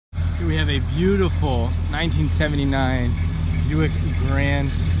Here we have a beautiful 1979 Buick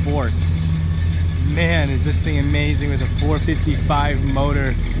Gran Sport. Man, is this thing amazing with a 455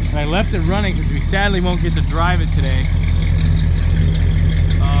 motor. And I left it running because we sadly won't get to drive it today.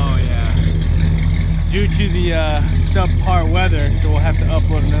 Oh yeah. Due to the subpar weather, so we'll have to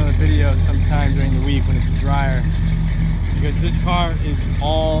upload another video sometime during the week when it's drier. Because this car is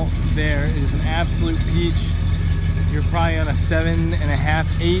all there. It is an absolute peach. You're probably on a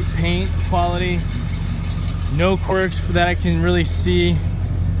 7.5, 8 paint quality. No quirks for that I can really see.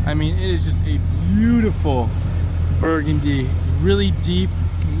 I mean, it is just a beautiful burgundy, really deep.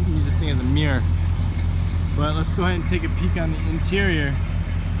 You can use this thing as a mirror. But let's go ahead and take a peek on the interior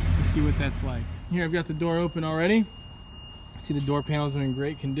to see what that's like. Here I've got the door open already. See the door panels are in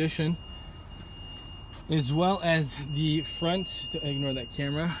great condition, as well as the front. Ignore that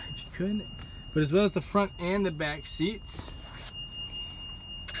camera if you could. But as well as the front and the back seats.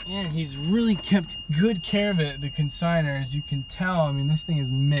 And he's really kept good care of it, the consignor, as you can tell. I mean, this thing is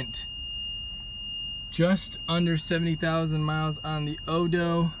mint. Just under 70,000 miles on the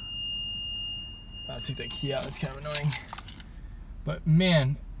Odo. I'll take that key out, that's kind of annoying. But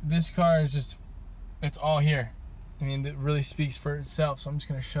man, this car is just, it's all here. I mean, it really speaks for itself. So I'm just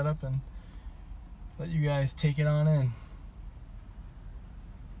gonna shut up and let you guys take it on in.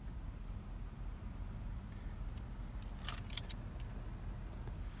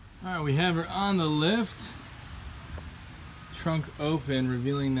 All right, we have her on the lift. Trunk open,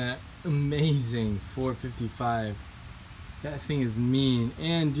 revealing that amazing 455. That thing is mean.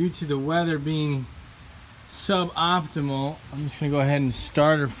 And due to the weather being suboptimal, I'm just gonna go ahead and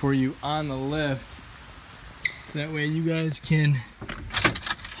start her for you on the lift. So that way you guys can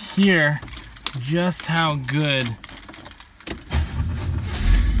hear just how good.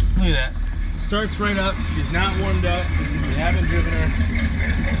 Look at that. Starts right up. She's not warmed up. We haven't driven her.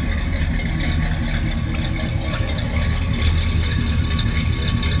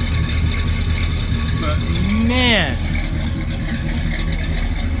 But man,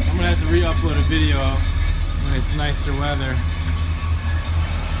 I'm gonna have to re-upload a video when it's nicer weather.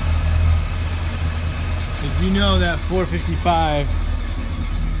 As you know, that 455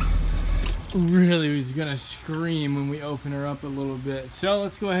 really was gonna scream when we open her up a little bit. So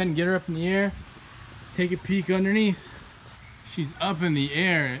let's go ahead and get her up in the air, take a peek underneath. She's up in the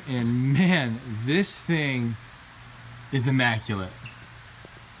air, and man, this thing is immaculate.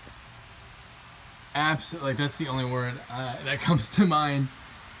 Absolutely, like, that's the only word that comes to mind.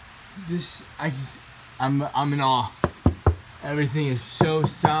 This, I'm in awe. Everything is so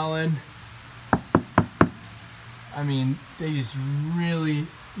solid. I mean, they just really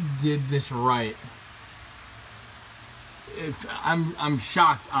did this right. I'm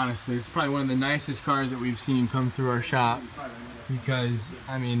shocked, honestly. It's probably one of the nicest cars that we've seen come through our shop, because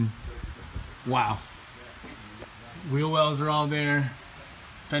I mean, wow. Wheel wells are all there,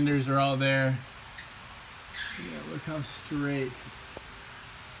 fenders are all there. Yeah, look how straight.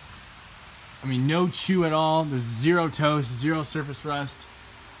 I mean, no chew at all. There's zero toast, zero surface rust,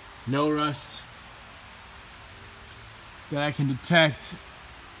 no rust that I can detect.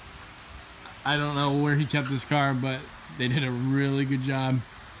 I don't know where he kept this car, but they did a really good job.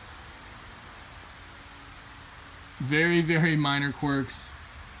 Very, very minor quirks,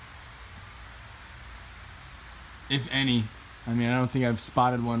 if any. I mean, I don't think I've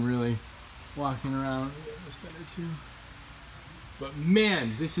spotted one really walking around. This fender too. But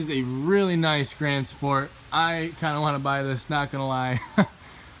man, this is a really nice Gran Sport. I kind of want to buy this, not gonna lie.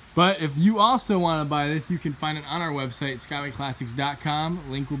 But if you also want to buy this, you can find it on our website, skywayclassics.com.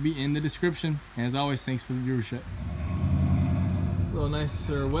 Link will be in the description. And as always, thanks for the viewership. A little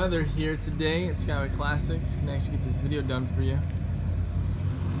nicer weather here today at Skyway Classics. Can actually get this video done for you.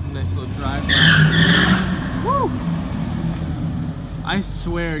 Nice little drive. Woo! I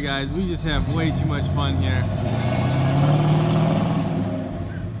swear, guys, we just have way too much fun here.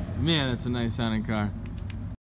 Man, that's a nice sounding car.